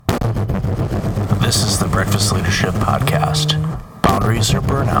This is the Breakfast Leadership Podcast. Boundaries or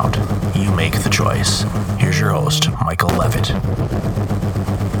burnout, you make the choice. Here's your host, Michael Levitt.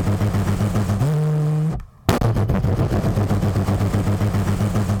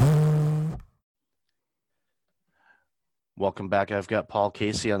 Welcome back. I've got Paul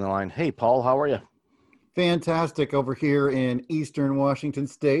Casey on the line. Hey, Paul, how are you? Fantastic over here in Eastern Washington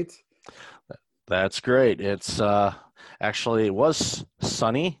State. That's great. It's actually, it was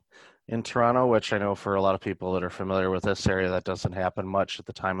sunny in Toronto, which I know for a lot of people that are familiar with this area, that doesn't happen much at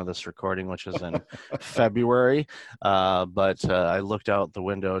the time of this recording, which is in February. But I looked out the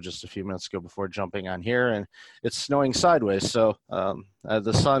window just a few minutes ago before jumping on here, and it's snowing sideways. So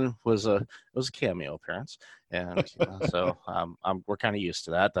the sun was a cameo appearance, and we're kind of used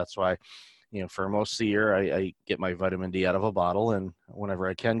to that. That's why, for most of the year, I get my vitamin D out of a bottle, and whenever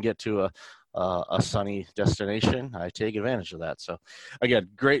I can get to a sunny destination, I take advantage of that. So again,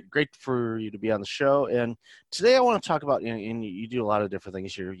 great for you to be on the show. And today I want to talk about, and you do a lot of different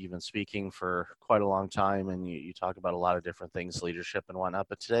things. You've been speaking for quite a long time, and you talk about a lot of different things, leadership and whatnot.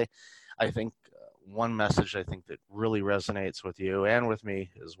 But today, I think one message I think that really resonates with you and with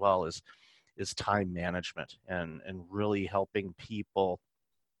me as well is time management and really helping people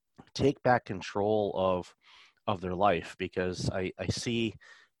take back control of their life, because I see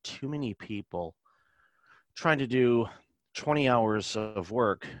too many people trying to do 20 hours of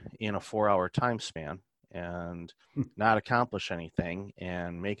work in a 4-hour time span and not accomplish anything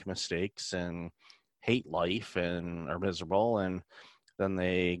and make mistakes and hate life and are miserable. And then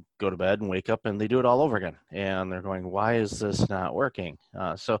they go to bed and wake up and they do it all over again. And they're going, why is this not working?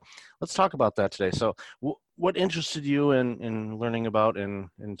 So let's talk about that today. So what interested you in learning about and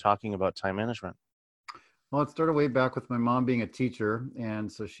talking about time management? Well, it started way back with my mom being a teacher. And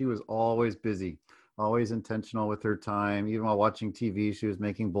so she was always busy, always intentional with her time. Even while watching TV, she was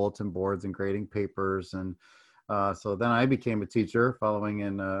making bulletin boards and grading papers. And so then I became a teacher, following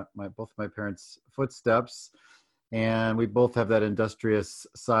in both my parents' footsteps. And we both have that industrious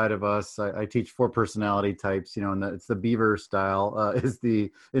side of us. I teach 4 personality types, and it's the Beaver style is the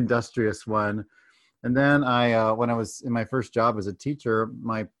industrious one. And then when I was in my first job as a teacher,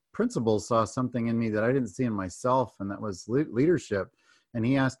 my principal saw something in me that I didn't see in myself, and that was leadership. And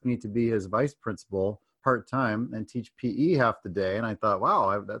he asked me to be his vice principal part-time and teach PE half the day. And I thought,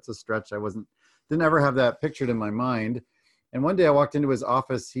 wow, that's a stretch. Didn't ever have that pictured in my mind. And one day I walked into his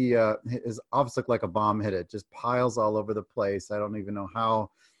office. His office looked like a bomb hit it, just piles all over the place. I don't even know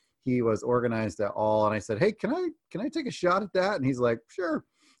how he was organized at all. And I said, hey, can I take a shot at that? And he's like, sure,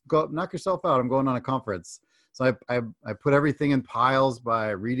 go knock yourself out. I'm going on a conference. So I put everything in piles by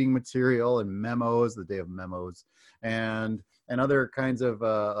reading material and memos, the day of memos, and other kinds of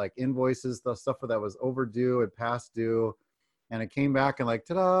like invoices, the stuff that was overdue and past due. And it came back and like,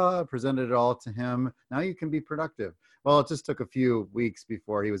 ta-da, presented it all to him. Now you can be productive. Well, it just took a few weeks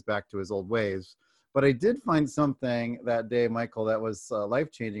before he was back to his old ways. But I did find something that day, Michael, that was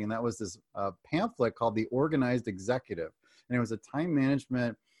life-changing. And that was this pamphlet called The Organized Executive. And it was a time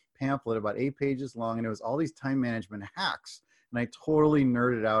management pamphlet about 8 pages long, and it was all these time management hacks, and I totally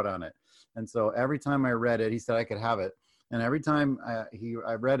nerded out on it. And so every time I read it, he said I could have it, and every time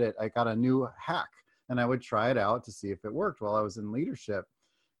I read it, I got a new hack, and I would try it out to see if it worked while I was in leadership.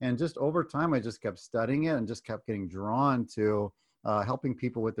 And just over time, I just kept studying it and just kept getting drawn to helping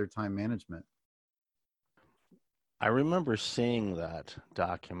people with their time management. I remember seeing that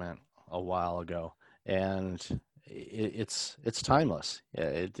document a while ago, and it's timeless.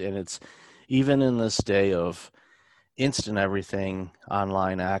 And it's even in this day of instant everything,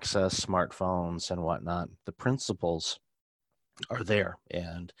 online access, smartphones and whatnot, the principles are there.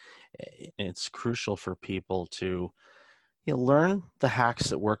 And it's crucial for people to learn the hacks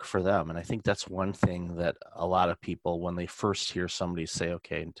that work for them. And I think that's one thing that a lot of people, when they first hear somebody say,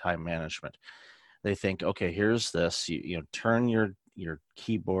 okay, in time management, they think, okay, here's this, turn your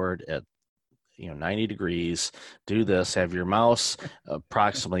keyboard at 90 degrees, do this, have your mouse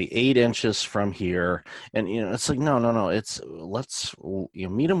approximately 8 inches from here. And, it's like, no, let's,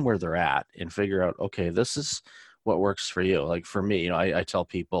 meet them where they're at and figure out, okay, this is what works for you. Like for me, I tell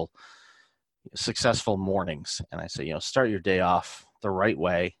people successful mornings, and I say, start your day off the right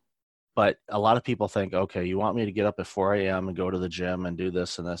way. But a lot of people think, okay, you want me to get up at 4 a.m. and go to the gym and do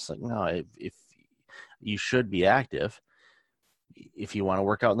this and this. Like, no, if you should be active. If you want to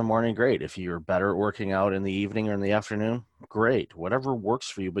work out in the morning, great. If you're better at working out in the evening or in the afternoon, great. Whatever works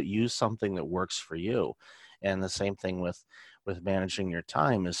for you, but use something that works for you. And the same thing with managing your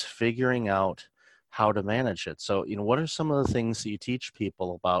time is figuring out how to manage it. So, what are some of the things that you teach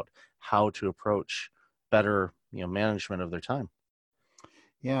people about how to approach better, management of their time?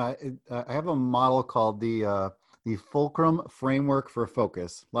 Yeah, I have a model called the Fulcrum Framework for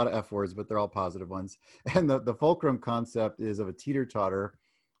Focus. A lot of F words, but they're all positive ones. And the Fulcrum concept is of a teeter-totter.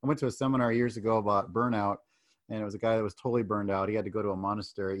 I went to a seminar years ago about burnout, and it was a guy that was totally burned out. He had to go to a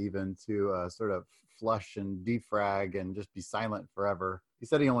monastery even to sort of flush and defrag and just be silent forever. He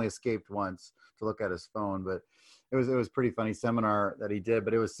said he only escaped once to look at his phone, but it was pretty funny seminar that he did,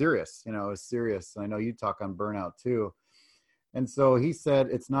 but it was serious. You know, it was serious. And I know you talk on burnout too. And so he said,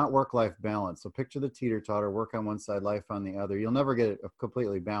 it's not work-life balance. So picture the teeter-totter, work on one side, life on the other. You'll never get it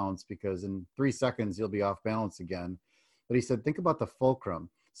completely balanced because in 3 seconds, you'll be off balance again. But he said, think about the fulcrum.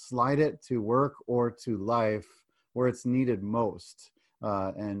 Slide it to work or to life where it's needed most.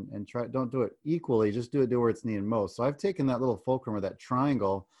 And try, don't do it equally, just do it where it's needed most. So I've taken that little fulcrum or that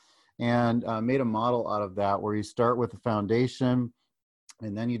triangle and made a model out of that where you start with the foundation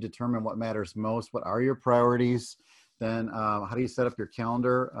and then you determine what matters most. What are your priorities? Then how do you set up your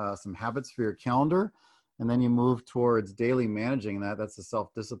calendar, some habits for your calendar, and then you move towards daily managing that. That's the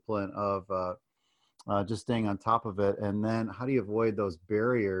self-discipline of just staying on top of it. And then how do you avoid those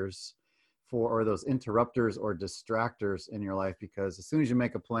barriers or those interrupters or distractors in your life? Because as soon as you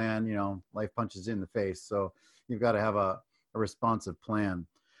make a plan, you know, life punches you in the face. So you've got to have a responsive plan.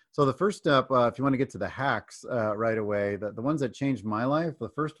 So the first step, if you want to get to the hacks right away, the ones that changed my life, the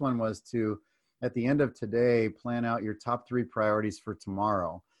first one was to, at the end of today, plan out your top 3 priorities for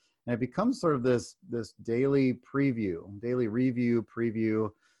tomorrow. And it becomes sort of this daily review.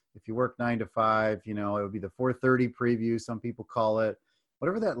 If you work 9 to 5, you know, it would be the 4:30 preview, some people call it.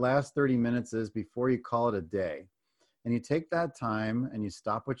 Whatever that last 30 minutes is before you call it a day. And you take that time and you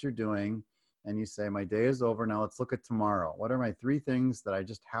stop what you're doing and you say, my day is over. Now let's look at tomorrow. What are my 3 things that I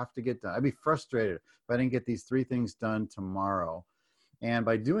just have to get done? I'd be frustrated if I didn't get these 3 things done tomorrow. And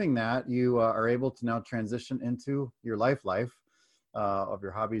by doing that, you are able to now transition into your life of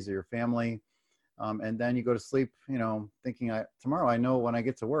your hobbies or your family. And then you go to sleep, you know, thinking tomorrow, I know when I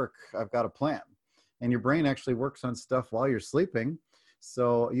get to work, I've got a plan. And your brain actually works on stuff while you're sleeping.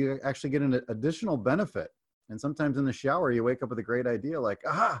 So you actually get an additional benefit. And sometimes in the shower, you wake up with a great idea like,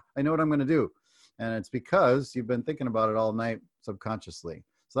 aha, I know what I'm going to do. And it's because you've been thinking about it all night subconsciously.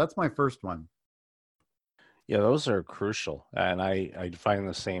 So that's my first one. Yeah, those are crucial. And I find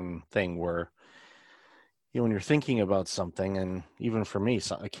the same thing where, you know, when you're thinking about something, and even for me,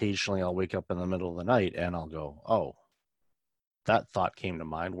 occasionally I'll wake up in the middle of the night and I'll go, oh, that thought came to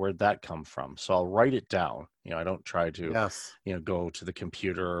mind. Where'd that come from? So I'll write it down. You know, I don't try to, you know, go to the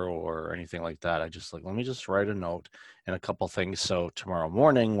computer or anything like that. I just let me just write a note and a couple things. So tomorrow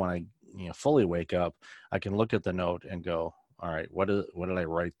morning when I, you know, fully wake up, I can look at the note and go, all right, what did I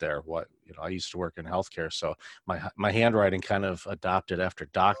write there? What, you know, I used to work in healthcare, so my handwriting kind of adopted after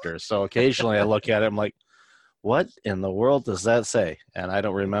doctors. So occasionally I look at it, I'm like, what in the world does that say? And I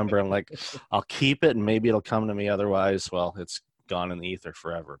don't remember. I'm like, I'll keep it and maybe it'll come to me. Otherwise, well, it's gone in the ether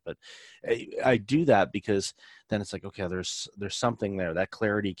forever. But I do that because then it's like, okay, there's something there. That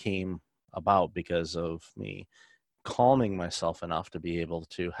clarity came about because of me calming myself enough to be able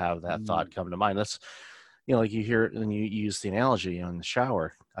to have that thought come to mind. That's, you know, like you hear and you use the analogy, you know, in the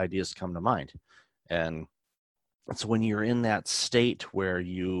shower, ideas come to mind. And it's when you're in that state where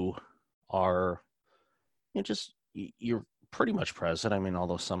you are, you know, you're pretty much present. I mean,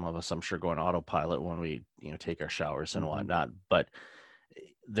 although some of us, I'm sure, go on autopilot when we, you know, take our showers and whatnot, but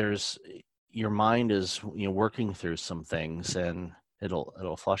your mind is, you know, working through some things and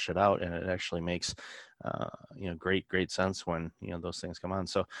it'll flush it out, and it actually makes, you know, great sense when, you know, those things come on.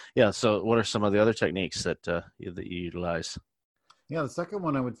 So, yeah. So what are some of the other techniques that you utilize? Yeah. The second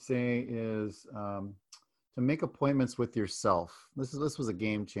one I would say is, to make appointments with yourself. This was a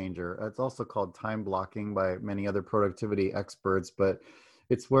game changer. It's also called time blocking by many other productivity experts, but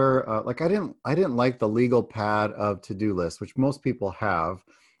it's where, like I didn't like the legal pad of to-do list, which most people have.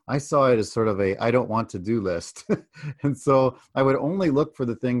 I saw it as sort of I don't want to do list. And so I would only look for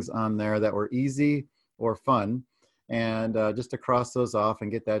the things on there that were easy or fun, and just to cross those off and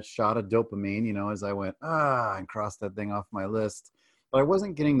get that shot of dopamine, you know, as I went, and cross that thing off my list. But I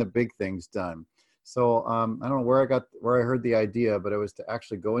wasn't getting the big things done. So I don't know where I heard the idea, but it was to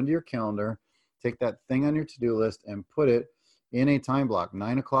actually go into your calendar, take that thing on your to-do list and put it in a time block,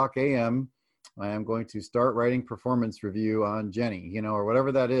 9:00 a.m. I am going to start writing performance review on Jenny, you know, or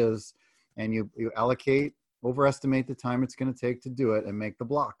whatever that is. And you overestimate the time it's going to take to do it and make the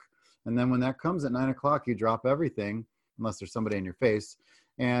block. And then when that comes at 9:00, you drop everything, unless there's somebody in your face,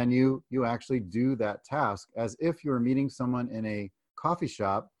 and you actually do that task as if you were meeting someone in a coffee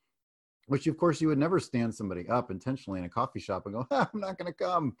shop, which of course you would never stand somebody up intentionally in a coffee shop and go, I'm not going to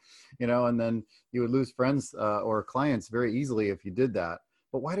come, you know, and then you would lose friends or clients very easily if you did that.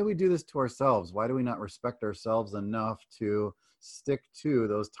 But why do we do this to ourselves? Why do we not respect ourselves enough to stick to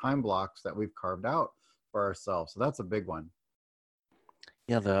those time blocks that we've carved out for ourselves? So that's a big one.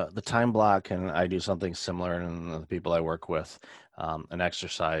 Yeah, the time block, and I do something similar, and the people I work with, an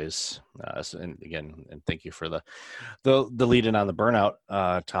exercise. And again, and thank you for the lead in on the burnout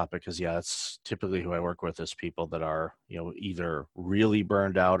topic, because yeah, it's typically who I work with is people that are either really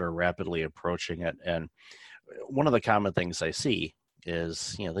burned out or rapidly approaching it. And one of the common things I see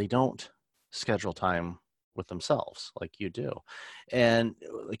is they don't schedule time with themselves like you do. And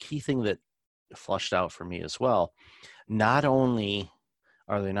the key thing that flushed out for me as well, not only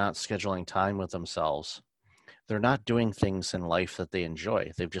are they not scheduling time with themselves, they're not doing things in life that they enjoy.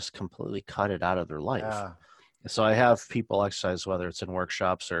 They've just completely cut it out of their life. Yeah. So I have people exercise, whether it's in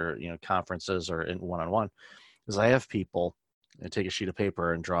workshops or conferences or in one-on-one, because I have people take a sheet of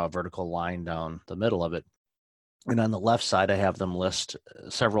paper and draw a vertical line down the middle of it. And on the left side, I have them list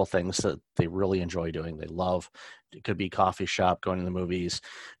several things that they really enjoy doing. They love. It could be coffee shop, going to the movies,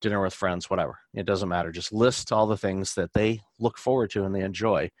 dinner with friends, whatever. It doesn't matter. Just list all the things that they look forward to and they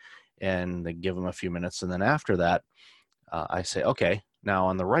enjoy, and they give them a few minutes. And then after that, I say, okay, now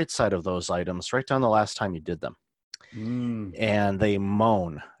on the right side of those items, write down the last time you did them. And they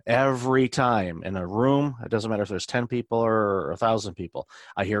moan every time in a room. It doesn't matter if there's 10 people or 1,000 people.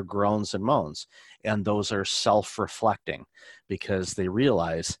 I hear groans and moans, and those are self-reflecting because they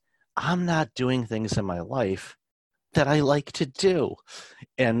realize I'm not doing things in my life that I like to do.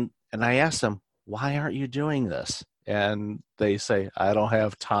 And I ask them, why aren't you doing this? And they say, I don't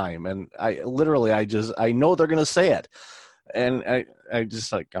have time. And I know they're going to say it. And I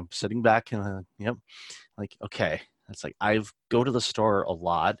just I'm sitting back and okay. It's like I go to the store a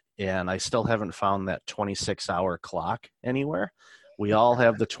lot, and I still haven't found that 26-hour clock anywhere. We all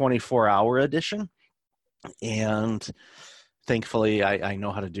have the 24-hour edition, and thankfully, I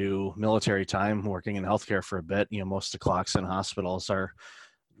know how to do military time. Working in healthcare for a bit, most of the clocks in hospitals are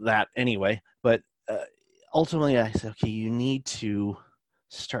that anyway. But ultimately, I said, okay, you need to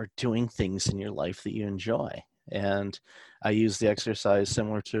start doing things in your life that you enjoy. And I use the exercise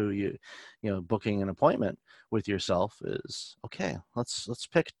similar to booking an appointment with yourself is, okay, let's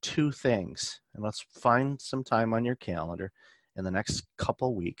pick 2 things and let's find some time on your calendar in the next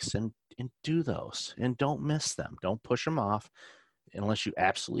couple weeks and do those, and don't miss them. Don't push them off unless you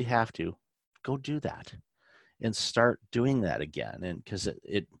absolutely have to. Go do that and start doing that again. And because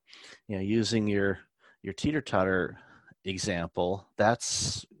it using your teeter-totter example, that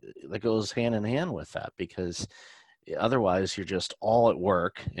goes hand in hand with that, because otherwise you're just all at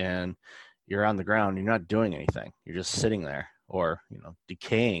work and you're on the ground. You're not doing anything. You're just sitting there or,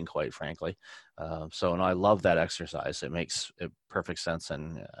 decaying, quite frankly. So I love that exercise. It makes perfect sense.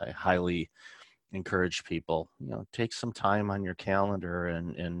 And I highly encourage people, take some time on your calendar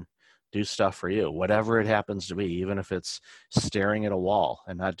and do stuff for you, whatever it happens to be, even if it's staring at a wall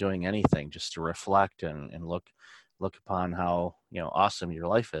and not doing anything, just to reflect and look upon how, awesome your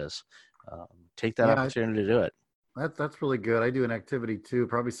life is. Take that opportunity to do it. That's really good. I do an activity too,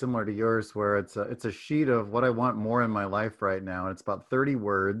 probably similar to yours, where it's a sheet of what I want more in my life right now, and it's about 30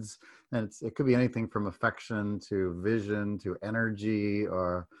 words, and it could be anything from affection to vision to energy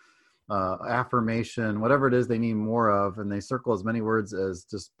or affirmation, whatever it is they need more of, and they circle as many words as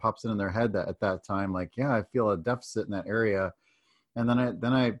just pops in their head that at that time, like, yeah, I feel a deficit in that area, and then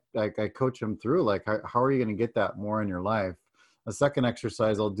I coach them through, like, how are you going to get that more in your life? A second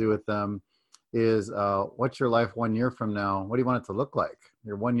exercise I'll do with them is what's your life 1 year from now? What do you want it to look like?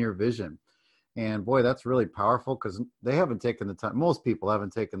 Your 1-year vision. And boy, that's really powerful, because they haven't taken the time. Most people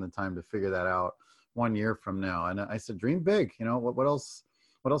haven't taken the time to figure that out 1 year from now. And I said, dream big. What else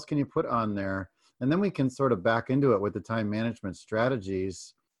can you put on there? And then we can sort of back into it with the time management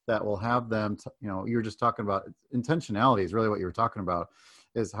strategies that will have them, you were just talking about intentionality is really what you were talking about,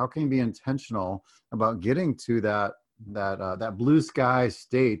 is how can you be intentional about getting to that blue sky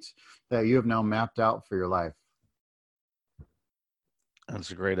state that you have now mapped out for your life.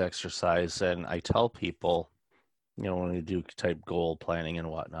 That's a great exercise. And I tell people, when we do type goal planning and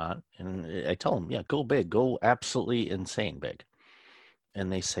whatnot, and I tell them, yeah, go big, go absolutely insane big. And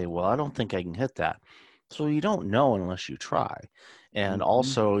they say, well, I don't think I can hit that. So you don't know unless you try. And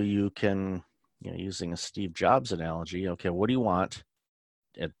also you can, using a Steve Jobs analogy, okay, what do you want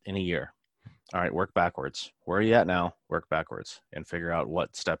in a year? All right, work backwards. Where are you at now? Work backwards and figure out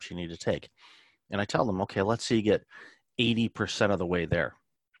what steps you need to take. And I tell them, okay, let's say you get 80% of the way there.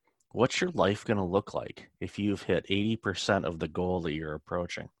 What's your life going to look like if you've hit 80% of the goal that you're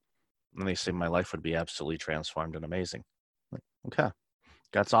approaching? And they say, my life would be absolutely transformed and amazing. Like, okay.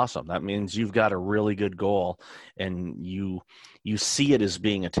 That's awesome. That means you've got a really good goal, and you see it as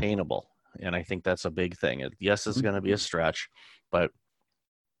being attainable. And I think that's a big thing. Yes, it's going to be a stretch, but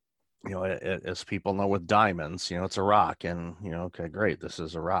as people know with diamonds, it's a rock, and okay, great, this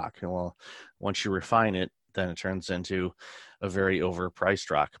is a rock. And well, once you refine it, then it turns into a very overpriced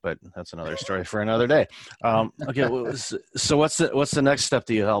rock. But that's another story for another day. Okay, so what's the next step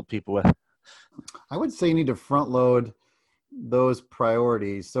that you help people with? I would say you need to front load those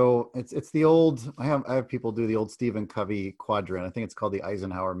priorities. So it's the old, I have people do the old Stephen Covey quadrant. I think it's called the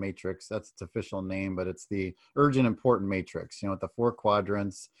Eisenhower matrix. That's its official name, but it's the urgent important matrix, with the 4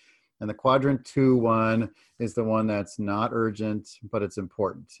 quadrants. And the quadrant 2-1 is the one that's not urgent, but it's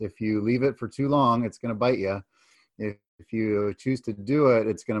important. If you leave it for too long, it's going to bite you. If you choose to do it,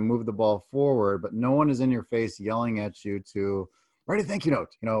 it's going to move the ball forward, but no one is in your face yelling at you to write a thank you note,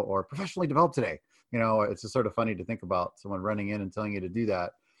 or professionally develop today. It's just sort of funny to think about someone running in and telling you to do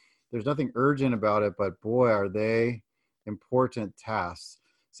that. There's nothing urgent about it, but boy, are they important tasks.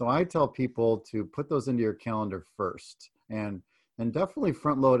 So I tell people to put those into your calendar first, and definitely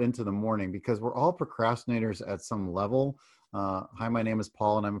front load into the morning, because we're all procrastinators at some level. Hi, my name is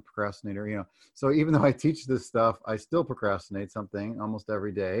Paul, and I'm a procrastinator. So even though I teach this stuff, I still procrastinate something almost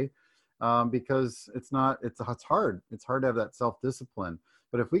every day, because it's hard. It's hard to have that self-discipline.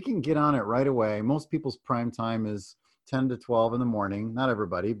 But if we can get on it right away, most people's prime time is 10 to 12 in the morning. Not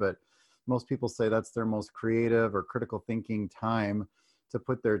everybody, but most people say that's their most creative or critical thinking time to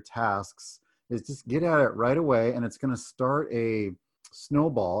put their tasks, is just get at it right away. And it's going to start a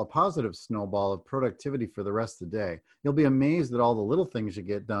positive snowball of productivity for the rest of the day. You'll be amazed at all the little things you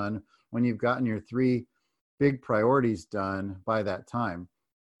get done when you've gotten your 3 big priorities done by that time.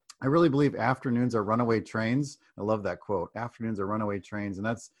 I really believe afternoons are runaway trains. I love that quote. Afternoons are runaway trains. And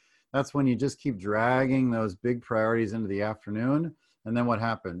that's when you just keep dragging those big priorities into the afternoon. And then what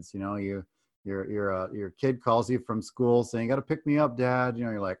happens? Your kid calls you from school saying, "You got to pick me up, Dad."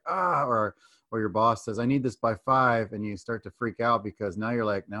 You're like, or your boss says, "I need this by 5." And you start to freak out because now you're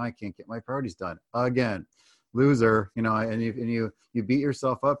like, now I can't get my priorities done again. Loser, and you beat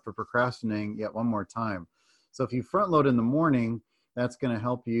yourself up for procrastinating yet one more time. So if you front load in the morning, that's going to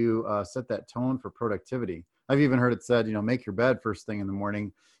help you set that tone for productivity. I've even heard it said, make your bed first thing in the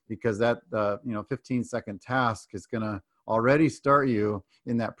morning, because that 15-second task is going to already start you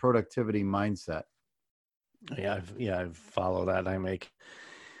in that productivity mindset. Yeah, I follow that. I make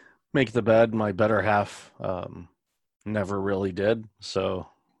the bed. My better half never really did. So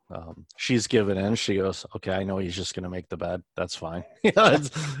she's given in. She goes, "Okay, I know he's just going to make the bed. That's fine."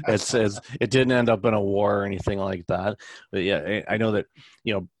 It didn't end up in a war or anything like that. But yeah, I know that,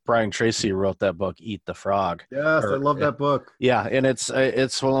 Brian Tracy wrote that book, Eat the Frog. Yes, I love that book. Yeah. And it's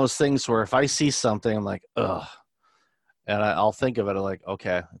one of those things where if I see something, I'm like, ugh. And I'll think of it like,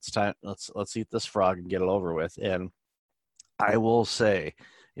 okay, it's time. Let's eat this frog and get it over with. And I will say,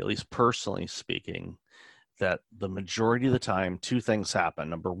 at least personally speaking, that the majority of the time, 2 things happen.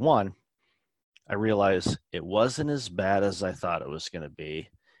 Number 1, I realize it wasn't as bad as I thought it was going to be.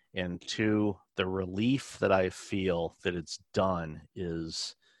 And 2, the relief that I feel that it's done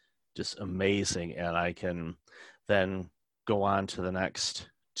is just amazing. And I can then go on to the next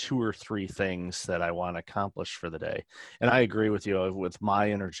 2 or 3 things that I want to accomplish for the day. And I agree with you. With my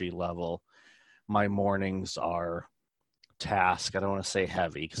energy level, my mornings are task. I don't want to say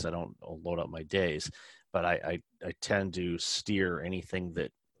heavy because I don't load up my days, but I tend to steer anything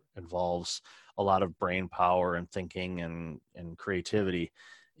that involves a lot of brain power and thinking and creativity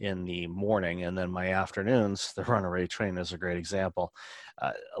in the morning. And then my afternoons, the runaway train is a great example.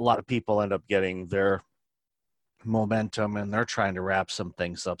 A lot of people end up getting their momentum and they're trying to wrap some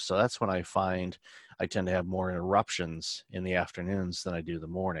things up. So that's when I find I tend to have more interruptions in the afternoons than I do the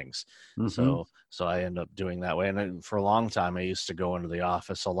mornings. Mm-hmm. So I end up doing that way. And for a long time, I used to go into the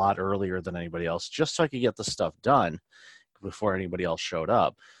office a lot earlier than anybody else, just so I could get the stuff done before anybody else showed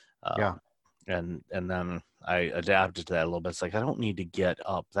up. And then I adapted to that a little bit. It's like, I don't need to get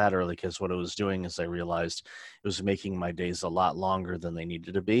up that early, because what it was doing is I realized it was making my days a lot longer than they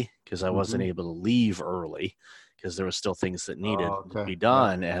needed to be, because I wasn't able to leave early because there were still things that needed to be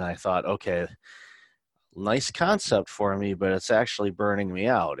done. Yeah. And I thought, okay, nice concept for me, but it's actually burning me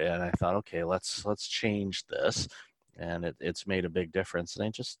out. And I thought, okay, let's change this. And it's made a big difference. And I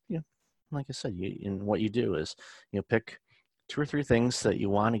just, like I said, what you do is, pick 2 or 3 things that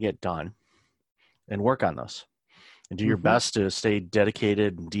you want to get done and work on those and do your best to stay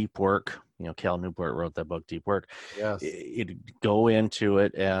dedicated and deep work. Cal Newport wrote that book, Deep Work. Yes. Go into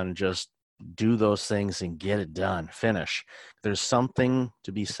it and just do those things and get it done, finish. There's something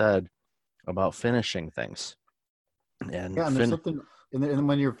to be said about finishing things. And there's something and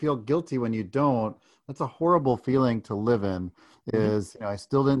when you feel guilty when you don't, that's a horrible feeling to live in. Is, I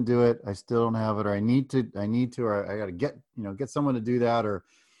still didn't do it, I still don't have it, or I need to, or I got to get someone to do that, or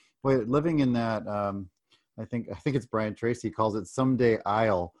boy, living in that. I think it's Brian Tracy calls it someday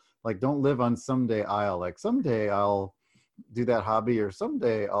I'll. Like, don't live on someday I'll. Like, someday I'll do that hobby, or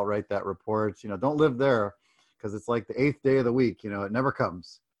someday I'll write that report. Don't live there, because it's like the 8th day of the week. It never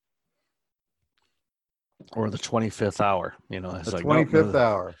comes. Or the 25th hour, it's The like 25th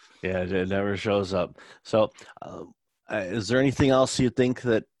hour. Yeah, it never shows up. So, is there anything else you think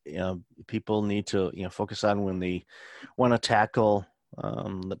that people need to focus on when they want to tackle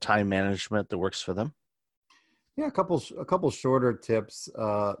the time management that works for them? Yeah, a couple shorter tips.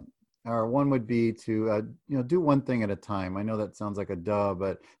 Or one would be to do one thing at a time. I know that sounds like a duh,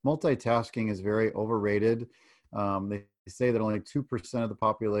 but multitasking is very overrated. They say that only 2% of the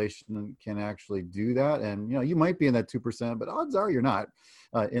population can actually do that, and you might be in that 2%, but odds are you're not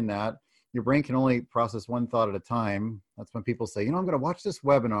in that. Your brain can only process one thought at a time. That's when people say, I'm going to watch this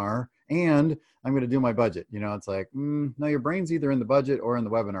webinar and I'm going to do my budget. It's like, no, your brain's either in the budget or in the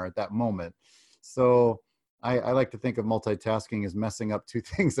webinar at that moment. So I like to think of multitasking as messing up two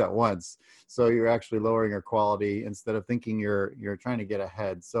things at once. So you're actually lowering your quality instead of thinking you're trying to get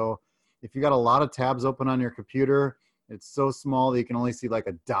ahead. So if you got a lot of tabs open on your computer, it's so small that you can only see like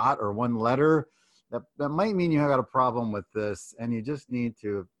a dot or one letter, that might mean you have got a problem with this, and you just need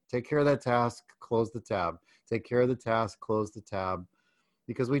to take care of that task, close the tab. Take care of the task, close the tab,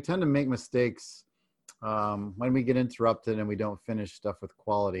 because we tend to make mistakes when we get interrupted and we don't finish stuff with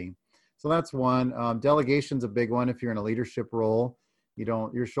quality. So that's one. Delegation's a big one. If you're in a leadership role,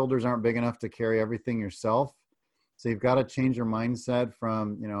 your shoulders aren't big enough to carry everything yourself. So you've got to change your mindset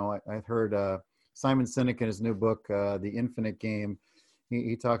from, I've heard Simon Sinek in his new book, The Infinite Game.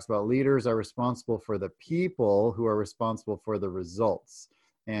 He talks about leaders are responsible for the people who are responsible for the results.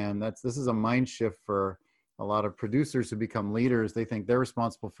 And this is a mind shift for a lot of producers who become leaders. They think they're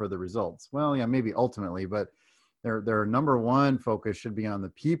responsible for the results. Well, yeah, maybe ultimately, but their number one focus should be on the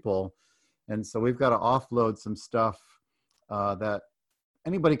people. And so we've got to offload some stuff that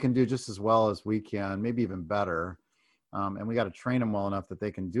anybody can do just as well as we can, maybe even better. And we got to train them well enough that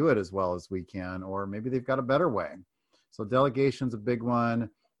they can do it as well as we can, or maybe they've got a better way. So delegation's a big one.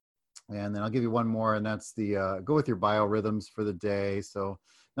 And then I'll give you one more, and that's the go with your biorhythms for the day. So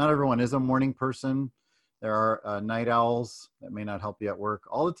not everyone is a morning person. There are night owls that may not help you at work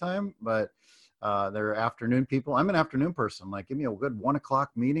all the time, but there are afternoon people. I'm an afternoon person. Like, give me a good 1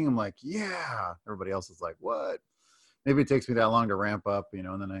 o'clock meeting. I'm like, yeah. Everybody else is like, what? Maybe it takes me that long to ramp up,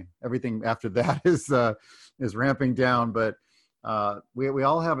 and then everything after that is ramping down. But we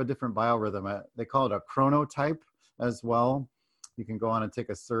all have a different biorhythm. They call it a chronotype as well. You can go on and take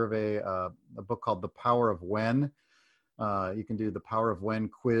a survey, a book called The Power of When. You can do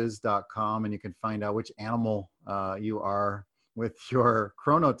thepowerofwhenquiz.com, and you can find out which animal you are with your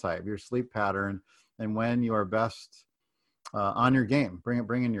chronotype, your sleep pattern, and when you are best on your game.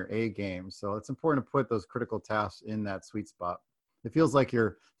 Bring in your A game. So it's important to put those critical tasks in that sweet spot. It feels like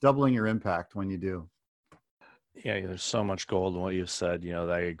you're doubling your impact when you do. Yeah, there's so much gold in what you've said.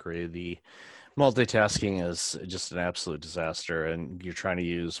 I agree. The multitasking is just an absolute disaster, and you're trying to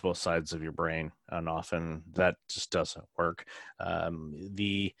use both sides of your brain, and often that just doesn't work.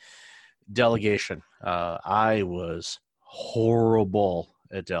 The delegation, I was horrible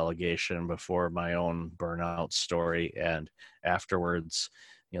at delegation before my own burnout story, and afterwards,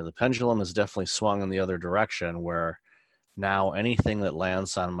 the pendulum has definitely swung in the other direction, where now anything that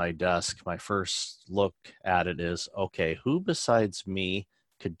lands on my desk, my first look at it is, okay, who besides me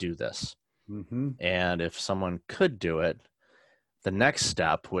could do this? Mm-hmm. And if someone could do it, the next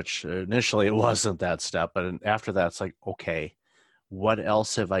step, which initially it wasn't that step, but after that, it's like, okay, what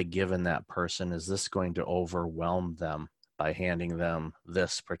else have I given that person? Is this going to overwhelm them by handing them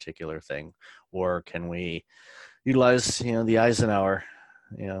this particular thing? Or can we utilize, the Eisenhower,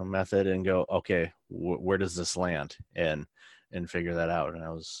 method and go, okay, where does this land? And figure that out. And I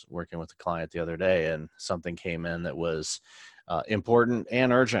was working with a client the other day, and something came in that was important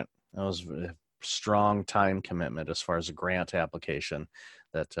and urgent. It was a strong time commitment as far as a grant application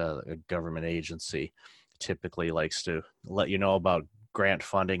that a government agency typically likes to let you know about grant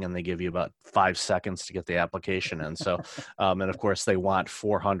funding, and they give you about 5 seconds to get the application in. So, and of course they want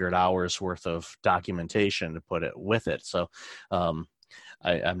 400 hours worth of documentation to put it with it. So,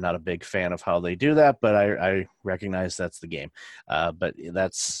 I'm not a big fan of how they do that, but I recognize that's the game. But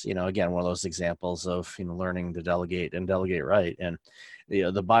that's, again, one of those examples of, learning to delegate and delegate right. And,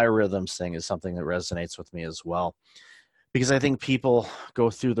 the biorhythms thing is something that resonates with me as well, because I think people go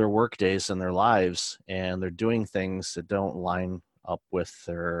through their work days and their lives, and they're doing things that don't line up with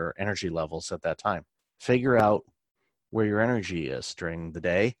their energy levels at that time. Figure out where your energy is during the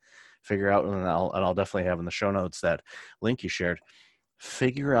day. Figure out, and I'll definitely have in the show notes that link you shared.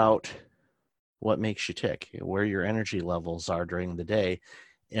 Figure out what makes you tick, where your energy levels are during the day,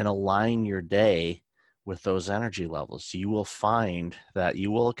 and align your day with those energy levels. You will find that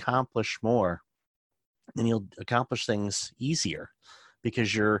you will accomplish more, and you'll accomplish things easier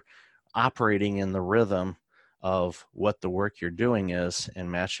because you're operating in the rhythm of what the work you're doing is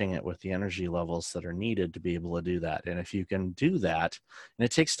and matching it with the energy levels that are needed to be able to do that. And if you can do that, and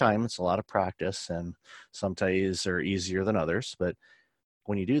it takes time, it's a lot of practice, and some days are easier than others, but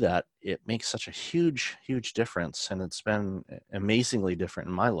when you do that, it makes such a huge, huge difference. And it's been amazingly different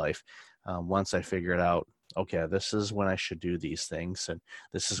in my life. Once I figured out, okay, this is when I should do these things, and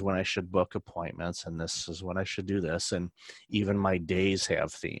this is when I should book appointments, and this is when I should do this. And even my days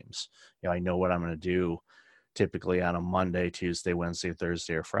have themes. I know what I'm going to do typically on a Monday, Tuesday, Wednesday,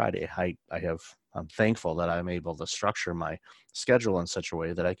 Thursday, or Friday. I'm thankful that I'm able to structure my schedule in such a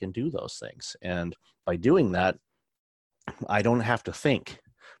way that I can do those things. And by doing that, I don't have to think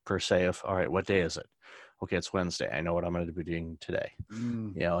per se of, all right, what day is it? Okay, it's Wednesday. I know what I'm going to be doing today.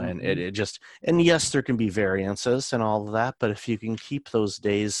 And it just, and yes, there can be variances and all of that, but if you can keep those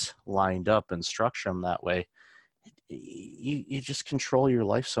days lined up and structure them that way, you just control your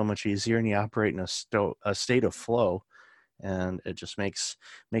life so much easier, and you operate in a state of flow, and it just makes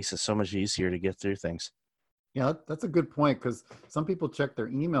it so much easier to get through things. Yeah, that's a good point, because some people check their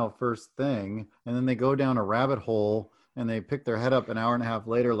email first thing and then they go down a rabbit hole and they pick their head up an hour and a half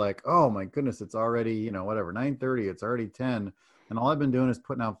later like, oh my goodness, it's already, 9:30, it's already 10. And all I've been doing is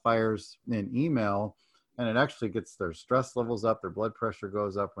putting out fires in email, and it actually gets their stress levels up, their blood pressure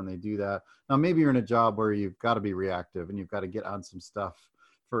goes up when they do that. Now, maybe you're in a job where you've got to be reactive and you've got to get on some stuff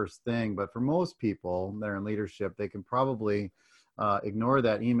first thing. But for most people that are in leadership, they can probably ignore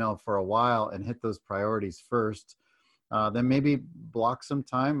that email for a while and hit those priorities first. Then maybe block some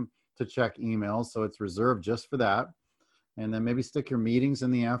time to check emails so it's reserved just for that. And then maybe stick your meetings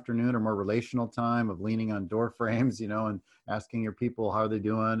in the afternoon or more relational time of leaning on door frames, and asking your people, how are they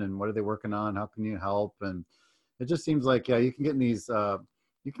doing and what are they working on? How can you help? And it just seems like, you can get in these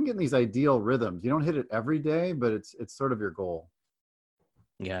ideal rhythms. You don't hit it every day, but it's sort of your goal.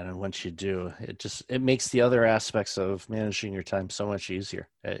 Yeah, and once you do, it makes the other aspects of managing your time so much easier.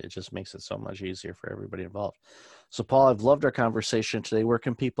 It just makes it so much easier for everybody involved. So, Paul, I've loved our conversation today. Where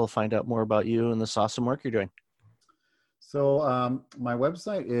can people find out more about you and this awesome work you're doing? So my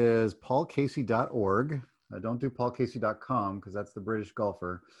website is paulcasey.org. I don't do paulcasey.com because that's the British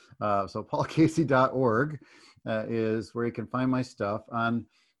golfer. So paulcasey.org is where you can find my stuff on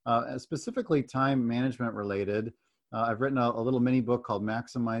specifically time management related. I've written a little mini book called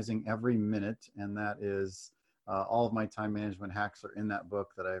Maximizing Every Minute, and that is all of my time management hacks are in that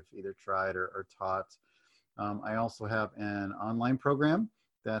book that I've either tried or taught. I also have an online program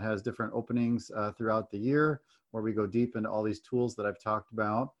that has different openings throughout the year where we go deep into all these tools that I've talked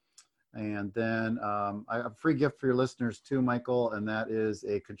about. And then I have a free gift for your listeners too, Michael, and that is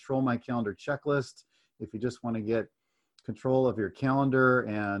a Control My Calendar checklist. If you just want to get control of your calendar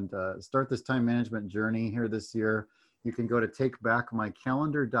and start this time management journey here this year, you can go to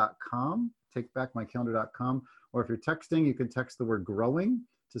takebackmycalendar.com, takebackmycalendar.com, or if you're texting, you can text the word growing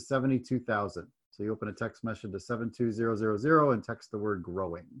to 72,000. So you open a text message to 72000 and text the word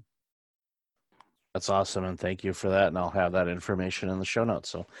growing. That's awesome, and thank you for that, and I'll have that information in the show notes.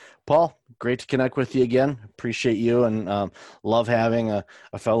 So, Paul, great to connect with you again. Appreciate you, and love having a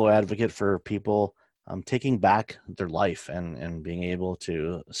fellow advocate for people taking back their life and being able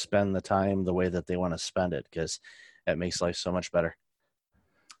to spend the time the way that they want to spend it, because it makes life so much better.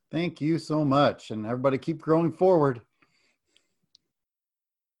 Thank you so much, and everybody keep growing forward.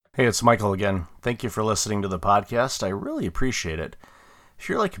 Hey, it's Michael again. Thank you for listening to the podcast. I really appreciate it. If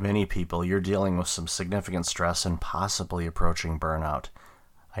you're like many people, you're dealing with some significant stress and possibly approaching burnout.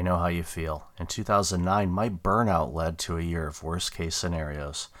 I know how you feel. In 2009, my burnout led to a year of worst-case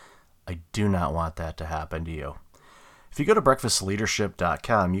scenarios. I do not want that to happen to you. If you go to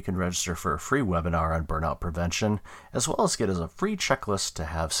breakfastleadership.com, you can register for a free webinar on burnout prevention, as well as get a free checklist to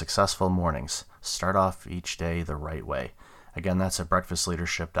have successful mornings. Start off each day the right way. Again, that's at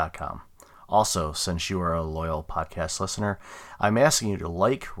breakfastleadership.com. Also, since you are a loyal podcast listener, I'm asking you to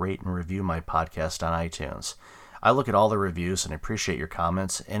like, rate, and review my podcast on iTunes. I look at all the reviews and appreciate your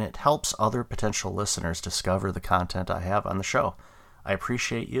comments, and it helps other potential listeners discover the content I have on the show. I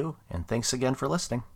appreciate you, and thanks again for listening.